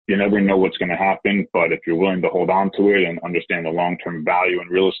You never know what's going to happen, but if you're willing to hold on to it and understand the long-term value in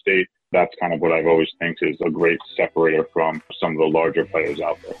real estate, that's kind of what I've always think is a great separator from some of the larger players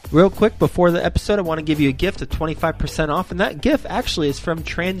out there. Real quick, before the episode, I want to give you a gift of 25% off, and that gift actually is from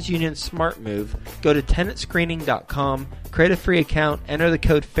TransUnion SmartMove. Go to tenantscreening.com, create a free account, enter the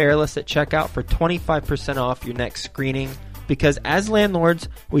code FAIRLESS at checkout for 25% off your next screening, because as landlords,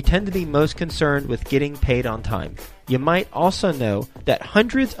 we tend to be most concerned with getting paid on time. You might also know that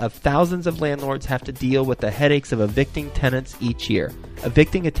hundreds of thousands of landlords have to deal with the headaches of evicting tenants each year.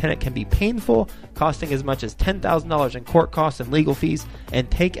 Evicting a tenant can be painful, costing as much as $10,000 in court costs and legal fees, and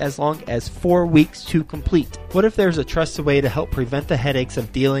take as long as 4 weeks to complete. What if there's a trusted way to help prevent the headaches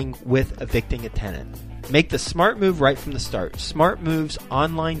of dealing with evicting a tenant? Make the smart move right from the start. SmartMove's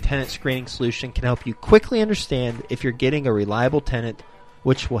online tenant screening solution can help you quickly understand if you're getting a reliable tenant,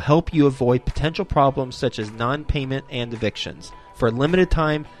 which will help you avoid potential problems such as non-payment and evictions. For a limited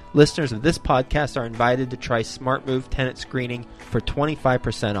time, listeners of this podcast are invited to try SmartMove tenant screening for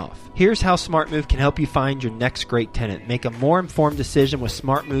 25% off. Here's how SmartMove can help you find your next great tenant. Make a more informed decision with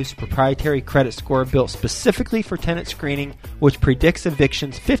SmartMove's proprietary credit score built specifically for tenant screening, which predicts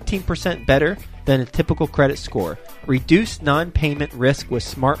evictions 15% better than a typical credit score. Reduce non-payment risk with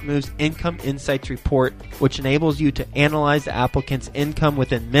SmartMove's Income Insights report, which enables you to analyze the applicant's income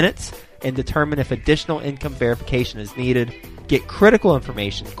within minutes and determine if additional income verification is needed. Get critical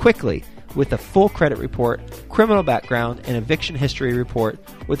information quickly with a full credit report, criminal background, and eviction history report.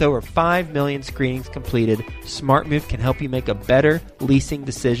 With over 5 million screenings completed, SmartMove can help you make a better leasing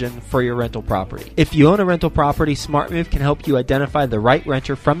decision for your rental property. If you own a rental property, SmartMove can help you identify the right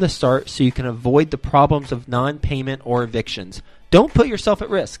renter from the start so you can avoid the problems of non-payment or evictions. Don't put yourself at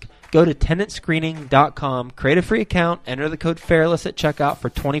risk. Go to tenantscreening.com, create a free account, enter the code FAIRLESS at checkout for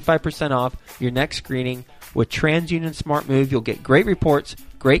 25% off your next screening. With TransUnion SmartMove, you'll get great reports,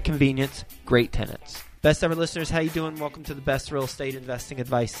 great convenience, great tenants. Best ever listeners, how you doing? Welcome to the Best Real Estate Investing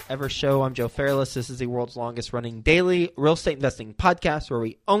Advice Ever show. I'm Joe Fairless. This is the world's longest running daily real estate investing podcast where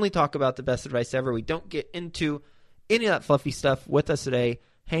we only talk about the best advice ever. We don't get into any of that fluffy stuff. With us today,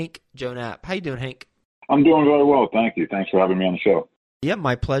 Hank Jonap. How you doing, Hank? I'm doing very well, thank you. Thanks for having me on the show. Yeah,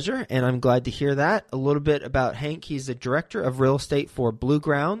 my pleasure, and I'm glad to hear that. A little bit about Hank. He's the director of real estate for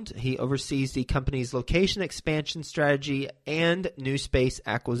Blueground. He oversees the company's location expansion strategy and new space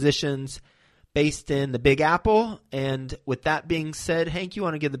acquisitions based in the Big Apple. And with that being said, Hank, you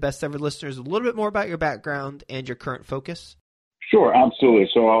want to give the best ever listeners a little bit more about your background and your current focus? Sure, absolutely.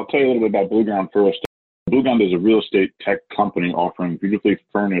 So I'll tell you a little bit about Blueground first. Blueground is a real estate tech company offering beautifully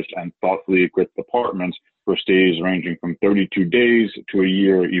furnished and thoughtfully equipped apartments for stays ranging from 32 days to a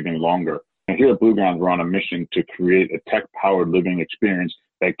year or even longer. And here at Blueground, we're on a mission to create a tech-powered living experience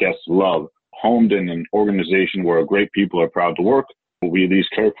that guests love, homed in an organization where great people are proud to work. We lease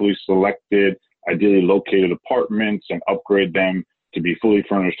carefully selected, ideally located apartments and upgrade them to be fully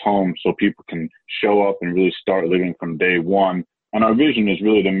furnished homes so people can show up and really start living from day one. And our vision is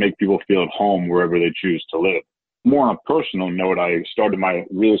really to make people feel at home wherever they choose to live. More on a personal note, I started my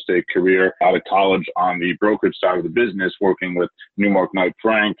real estate career out of college on the brokerage side of the business, working with Newmark Knight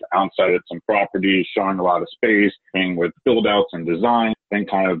Frank, outside at some properties, showing a lot of space, being with build outs and design, then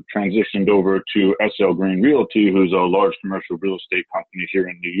kind of transitioned over to SL Green Realty, who's a large commercial real estate company here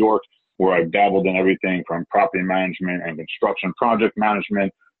in New York, where I've dabbled in everything from property management and construction project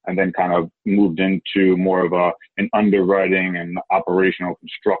management, and then kind of moved into more of an underwriting and operational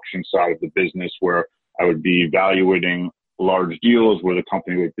construction side of the business, where I would be evaluating large deals where the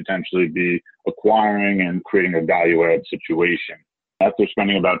company would potentially be acquiring and creating a value-add situation. After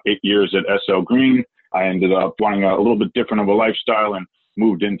spending about 8 years at SL Green, I ended up wanting a little bit different of a lifestyle and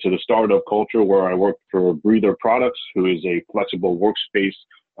moved into the startup culture, where I worked for Breather Products, who is a flexible workspace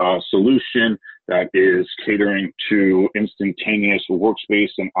solution that is catering to instantaneous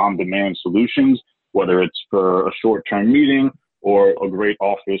workspace and on-demand solutions, whether it's for a short-term meeting or a great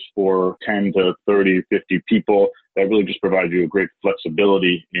office for 10 to 30, 50 people that really just provide you a great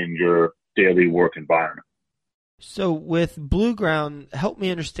flexibility in your daily work environment. So with Blueground, help me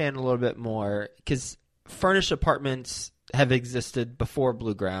understand a little bit more, because furnished apartments have existed before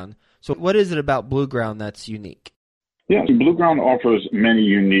Blueground. So what is it about Blueground that's unique? Yeah, so Blueground offers many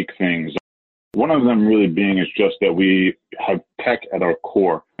unique things. One of them really being is just that we have tech at our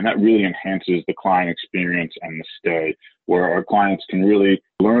core, and that really enhances the client experience and the stay, where our clients can really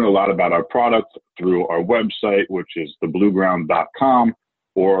learn a lot about our product through our website, which is theblueground.com,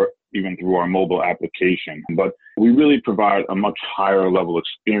 or even through our mobile application. But we really provide a much higher level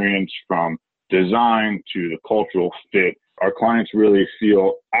experience, from design to the cultural fit. Our clients really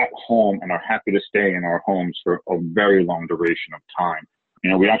feel at home and are happy to stay in our homes for a very long duration of time.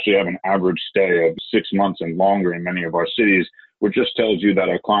 We actually have an average stay of 6 months and longer in many of our cities, which just tells you that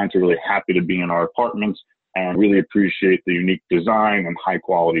our clients are really happy to be in our apartments and really appreciate the unique design and high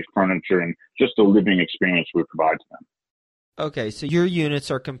quality furniture and just the living experience we provide to them. Okay, so your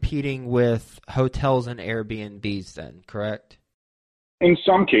units are competing with hotels and Airbnbs then, correct? In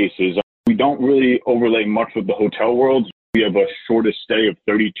some cases, we don't really overlay much with the hotel world. We have a shortest stay of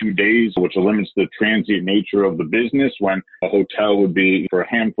 32 days, which limits the transient nature of the business, when a hotel would be for a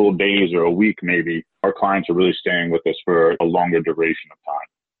handful of days or a week maybe. Our clients are really staying with us for a longer duration of time.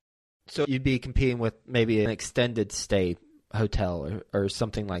 So you'd be competing with maybe an extended stay hotel or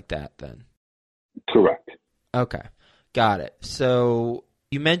something like that then? Correct. Okay, got it. So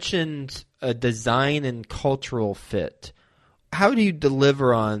you mentioned a design and cultural fit. How do you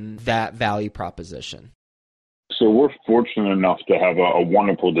deliver on that value proposition? So we're fortunate enough to have a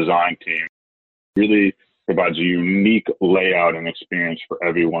wonderful design team. Really provides a unique layout and experience for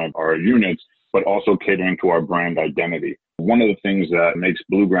every one of our units, but also catering to our brand identity. One of the things that makes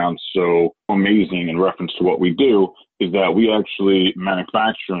Blueground so amazing in reference to what we do is that we actually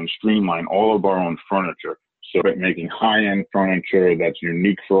manufacture and streamline all of our own furniture. So making high-end furniture that's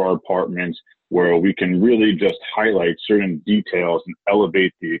unique for our apartments, where we can really just highlight certain details and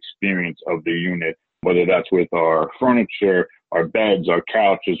elevate the experience of the unit, whether that's with our furniture, our beds, our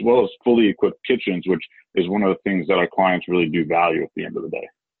couch, as well as fully equipped kitchens, which is one of the things that our clients really do value at the end of the day.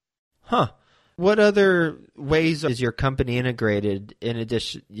 Huh. What other ways is your company integrated? In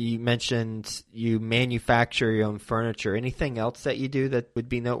addition, you mentioned you manufacture your own furniture. Anything else that you do that would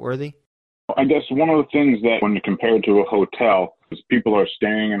be noteworthy? I guess one of the things that when compared to a hotel is people are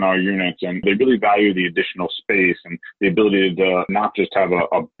staying in our units and they really value the additional space and the ability to not just have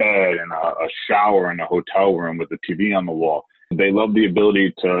a bed and a shower in a hotel room with a TV on the wall. They love the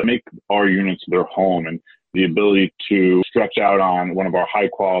ability to make our units their home and the ability to stretch out on one of our high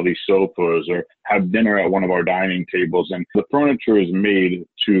quality sofas or have dinner at one of our dining tables. And the furniture is made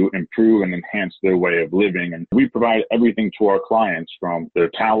to improve and enhance their way of living. And we provide everything to our clients, from their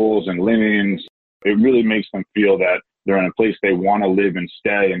towels and linens. It really makes them feel that they're in a place they want to live and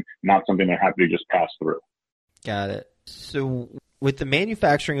stay and not something they're happy to just pass through. Got it. So with the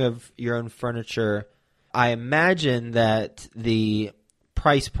manufacturing of your own furniture, I imagine that the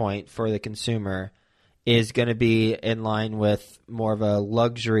price point for the consumer is going to be in line with more of a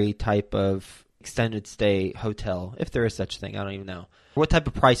luxury type of extended stay hotel, if there is such a thing. I don't even know. What type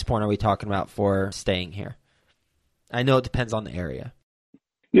of price point are we talking about for staying here? I know it depends on the area.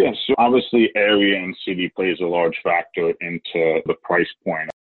 Yes, so obviously area and city plays a large factor into the price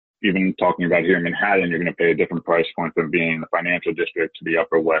point. Even talking about here in Manhattan, you're going to pay a different price point than being in the financial district to the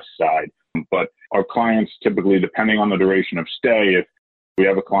Upper West Side. But our clients typically, depending on the duration of stay, if we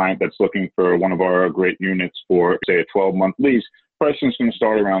have a client that's looking for one of our great units for, say, a 12-month lease, pricing is going to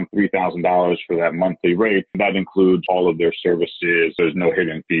start around $3,000 for that monthly rate. That includes all of their services. There's no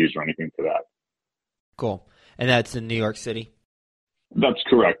hidden fees or anything for that. Cool. And that's in New York City? That's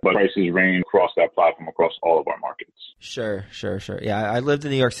correct, but prices range across that platform, across all of our markets. Sure. Yeah, I lived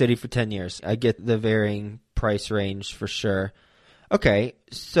in New York City for 10 years. I get the varying price range for sure. Okay,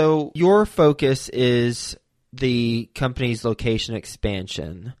 so your focus is the company's location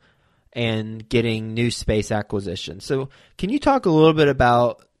expansion and getting new space acquisition. So can you talk a little bit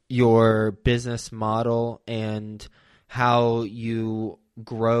about your business model and how you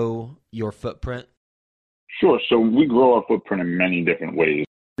grow your footprint? Sure. So we grow our footprint in many different ways,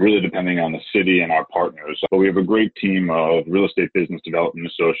 really depending on the city and our partners. So we have a great team of real estate business development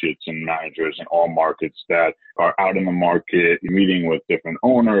associates and managers in all markets that are out in the market, meeting with different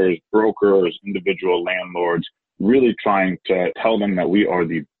owners, brokers, individual landlords, really trying to tell them that we are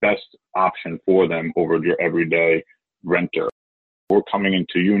the best option for them over your everyday renter. We're coming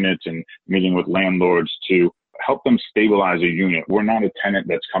into units and meeting with landlords to help them stabilize a unit. We're not a tenant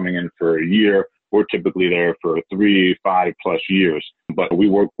that's coming in for a year. We're typically there for 3, 5+ years, but we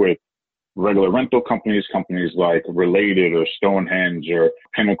work with regular rental companies like Related or Stonehenge or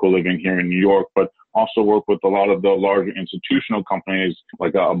Pinnacle Living here in New York, but also work with a lot of the larger institutional companies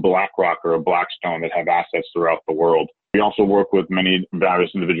like a BlackRock or a Blackstone that have assets throughout the world. We also work with many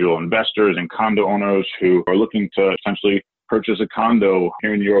various individual investors and condo owners who are looking to essentially purchase a condo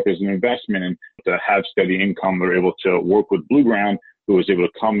here in New York as an investment and to have steady income. They're able to work with Blueground, who is able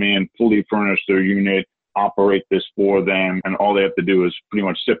to come in, fully furnish their unit, operate this for them, and all they have to do is pretty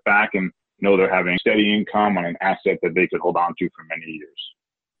much sit back and know they're having steady income on an asset that they could hold on to for many years.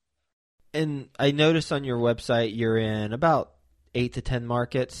 And I noticed on your website you're in about 8 to 10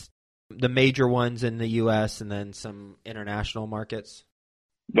 markets, the major ones in the U.S. and then some international markets.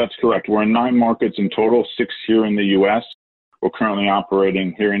 That's correct. We're in 9 markets in total, 6 here in the U.S. We're currently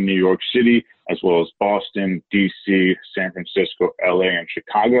operating here in New York City, as well as Boston, DC, San Francisco, LA, and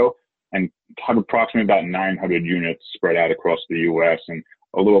Chicago, and have approximately about 900 units spread out across the U.S. and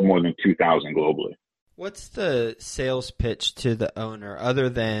a little more than 2,000 globally. What's the sales pitch to the owner other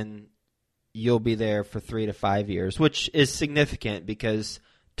than you'll be there for 3 to 5 years, which is significant because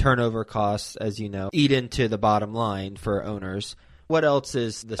turnover costs, as you know, eat into the bottom line for owners. What else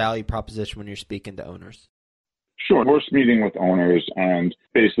is the value proposition when you're speaking to owners? Sure. We're meeting with owners and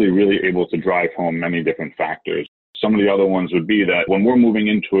basically really able to drive home many different factors. Some of the other ones would be that when we're moving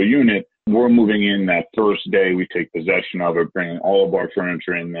into a unit, we're moving in that first day we take possession of it, bringing all of our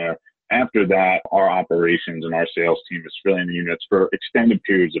furniture in there. After that, our operations and our sales team is filling the units for extended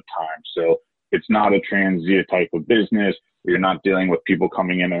periods of time. So it's not a transient type of business. You're not dealing with people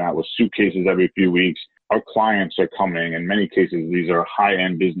coming in and out with suitcases every few weeks. Our clients are coming. In many cases, these are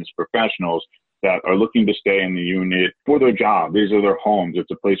high-end business professionals that are looking to stay in the unit for their job. These are their homes.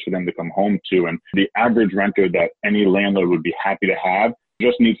 It's a place for them to come home to. And the average renter that any landlord would be happy to have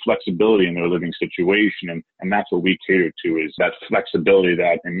just needs flexibility in their living situation. And that's what we cater to, is that flexibility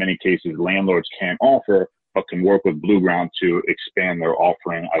that in many cases landlords can't offer, but can work with Blue Ground to expand their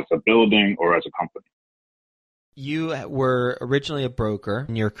offering as a building or as a company. You were originally a broker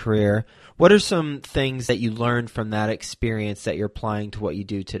in your career. What are some things that you learned from that experience that you're applying to what you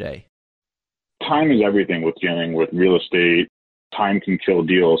do today? Time is everything with dealing with real estate. Time can kill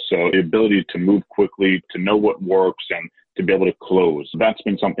deals. So the ability to move quickly, to know what works, and to be able to close. That's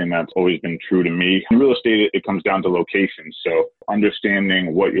been something that's always been true to me. In real estate, it comes down to location. So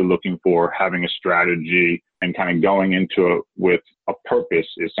understanding what you're looking for, having a strategy, and kind of going into it with a purpose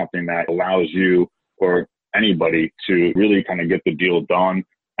is something that allows you or anybody to really kind of get the deal done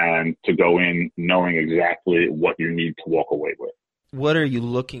and to go in knowing exactly what you need to walk away with. What are you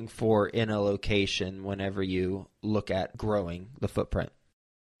looking for in a location whenever you look at growing the footprint?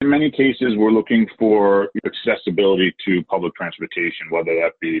 In many cases, we're looking for accessibility to public transportation, whether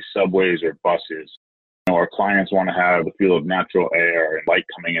that be subways or buses. Our clients want to have the feel of natural air and light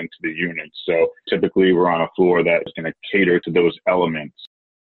coming into the unit. So typically we're on a floor that is going to cater to those elements.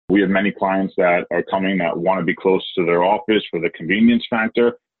 We have many clients that are coming that want to be close to their office for the convenience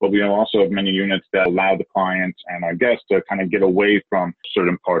factor, but we also have many units that allow the clients and our guests to kind of get away from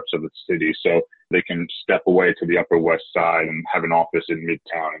certain parts of the city. So they can step away to the Upper West Side and have an office in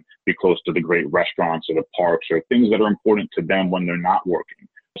Midtown and be close to the great restaurants or the parks or things that are important to them when they're not working.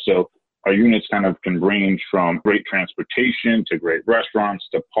 So our units kind of can range from great transportation to great restaurants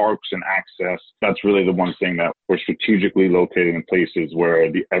to parks and access. That's really the one thing that we're strategically located in places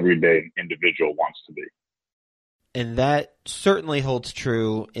where the everyday individual wants to be. And that certainly holds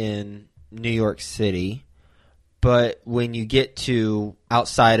true in New York City. But when you get to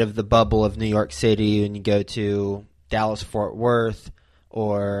outside of the bubble of New York City and you go to Dallas-Fort Worth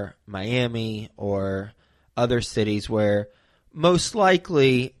or Miami or other cities where most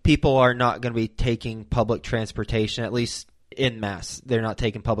likely people are not going to be taking public transportation, at least en masse. They're not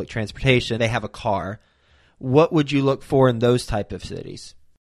taking public transportation. They have a car. What would you look for in those type of cities?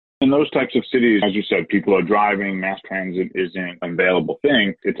 In those types of cities, as you said, people are driving, mass transit isn't an available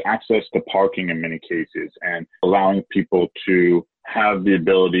thing. It's access to parking in many cases and allowing people to have the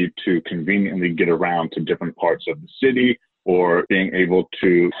ability to conveniently get around to different parts of the city or being able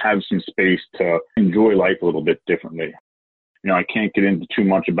to have some space to enjoy life a little bit differently. I can't get into too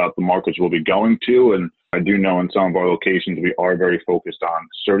much about the markets we'll be going to, and I do know in some of our locations we are very focused on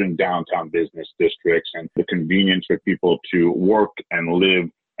certain downtown business districts and the convenience for people to work and live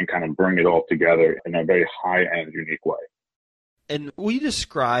and kind of bring it all together in a very high-end, unique way. And will you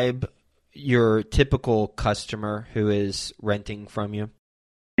describe your typical customer who is renting from you?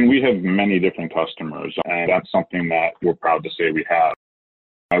 We have many different customers, and that's something that we're proud to say we have.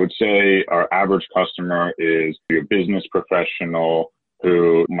 I would say our average customer is your business professional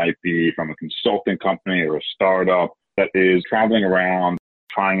who might be from a consulting company or a startup that is traveling around,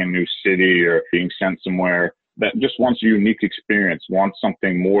 trying a new city or being sent somewhere, that just wants a unique experience, wants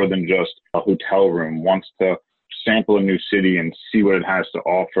something more than just a hotel room, wants to sample a new city and see what it has to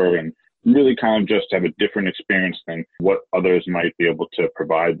offer and really kind of just have a different experience than what others might be able to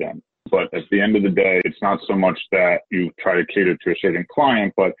provide them. But at the end of the day, it's not so much that you try to cater to a certain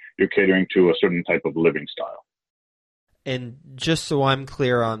client, but you're catering to a certain type of living style. And just so I'm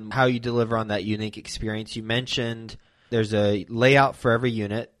clear on how you deliver on that unique experience, you mentioned there's a layout for every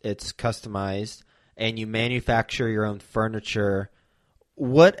unit. It's customized, and you manufacture your own furniture.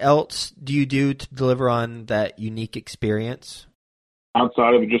 What else do you do to deliver on that unique experience?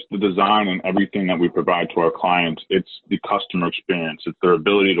 Outside of just the design and everything that we provide to our clients, it's the customer experience. It's their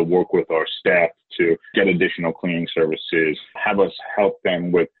ability to work with our staff to get additional cleaning services, have us help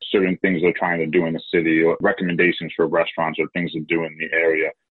them with certain things they're trying to do in the city, or recommendations for restaurants or things to do in the area.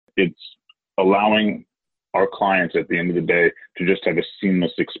 It's allowing our clients at the end of the day to just have a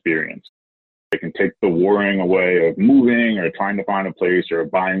seamless experience. They can take the worrying away of moving or trying to find a place or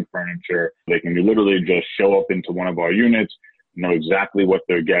buying furniture. They can literally just show up into one of our units, know exactly what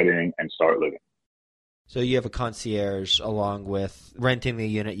they're getting, and start living. So you have a concierge along with renting the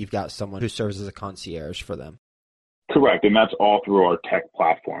unit. You've got someone who serves as a concierge for them. Correct. And that's all through our tech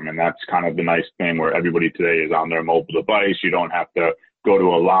platform. And that's kind of the nice thing where everybody today is on their mobile device. You don't have to go to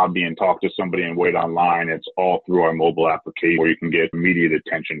a lobby and talk to somebody and wait online. It's all through our mobile application where you can get immediate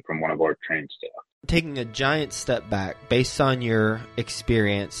attention from one of our trained staff. Taking a giant step back, based on your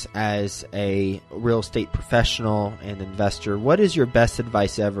experience as a real estate professional and investor, what is your best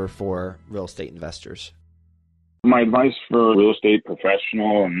advice ever for real estate investors? My advice for a real estate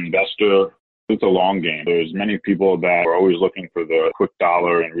professional and investor, it's a long game. There's many people that are always looking for the quick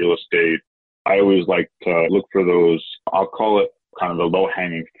dollar in real estate. I always like to look for those, I'll call it kind of the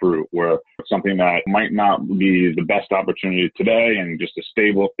low-hanging fruit, where it's something that might not be the best opportunity today and just a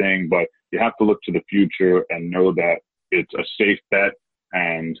stable thing, but you have to look to the future and know that it's a safe bet.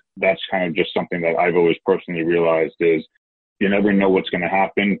 And that's kind of just something that I've always personally realized is you never know what's going to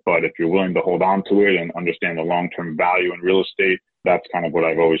happen, but if you're willing to hold on to it and understand the long-term value in real estate, that's kind of what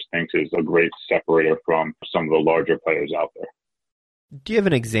I've always think is a great separator from some of the larger players out there. Do you have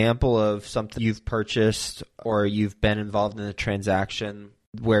an example of something you've purchased or you've been involved in a transaction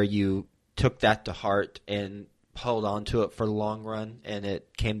where you took that to heart and held on to it for the long run and it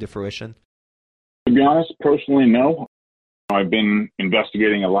came to fruition? To be honest, personally, no. I've been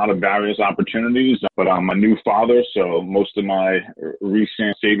investigating a lot of various opportunities, but I'm a new father, so most of my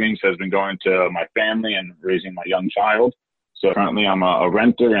recent savings has been going to my family and raising my young child. So currently I'm a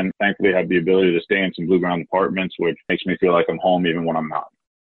renter and thankfully have the ability to stay in some Blue Ground apartments, which makes me feel like I'm home even when I'm not.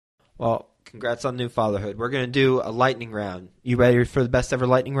 Well, congrats on new fatherhood. We're going to do a lightning round. You ready for the best ever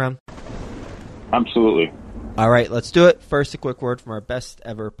lightning round? Absolutely. All right, let's do it. First, a quick word from our best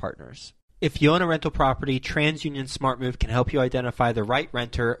ever partners. If you own a rental property, TransUnion SmartMove can help you identify the right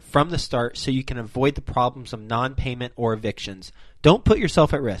renter from the start so you can avoid the problems of non-payment or evictions. Don't put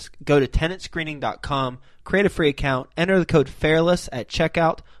yourself at risk. Go to tenantscreening.com, create a free account, enter the code FAIRLESS at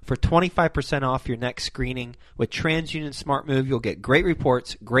checkout for 25% off your next screening. With TransUnion SmartMove, you'll get great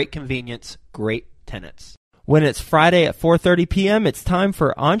reports, great convenience, great tenants. When it's Friday at 4:30 p.m., it's time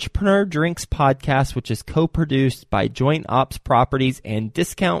for Entrepreneur Drinks Podcast, which is co-produced by Joint Ops Properties and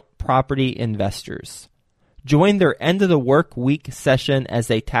Discount Property Investors. Join their end of the work week session as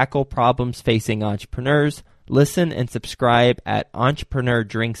they tackle problems facing entrepreneurs. Listen and subscribe at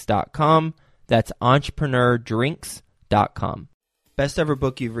entrepreneurdrinks.com. That's entrepreneurdrinks.com. Best ever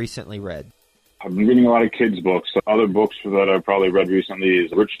book you've recently read? I've been reading a lot of kids' books. Other books that I've probably read recently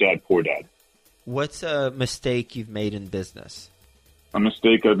is Rich Dad, Poor Dad. What's a mistake you've made in business? A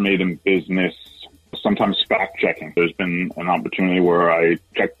mistake I've made in business, sometimes fact checking. There's been an opportunity where I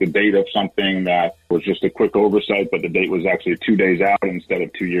checked the date of something that was just a quick oversight, but the date was actually 2 days out instead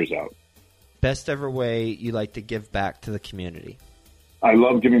of 2 years out. Best ever way you like to give back to the community? I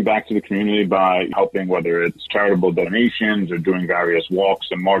love giving back to the community by helping, whether it's charitable donations or doing various walks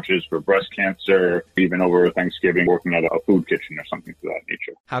and marches for breast cancer, even over Thanksgiving, working at a food kitchen or something of that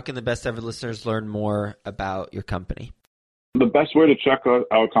nature. How can the best ever listeners learn more about your company? The best way to check out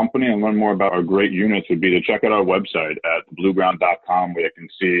our company and learn more about our great units would be to check out our website at blueground.com, where you can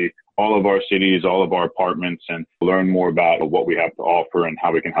see all of our cities, all of our apartments, and learn more about what we have to offer and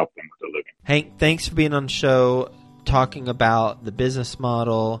how we can help them with their living. Hank, thanks for being on the show, talking about the business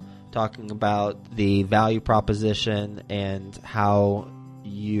model, talking about the value proposition, and how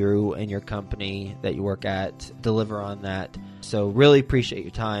you and your company that you work at deliver on that. So really appreciate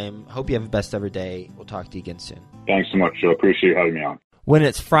your time. Hope you have the best ever day. We'll talk to you again soon. Thanks so much, Joe. Appreciate you having me on. When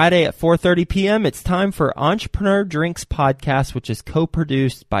it's Friday at 4:30 p.m., it's time for Entrepreneur Drinks Podcast, which is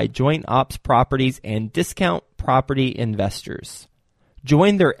co-produced by Joint Ops Properties and Discount Property Investors.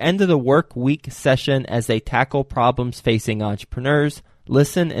 Join their end of the work week session as they tackle problems facing entrepreneurs.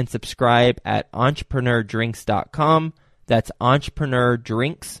 Listen and subscribe at entrepreneurdrinks.com. That's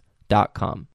entrepreneurdrinks.com.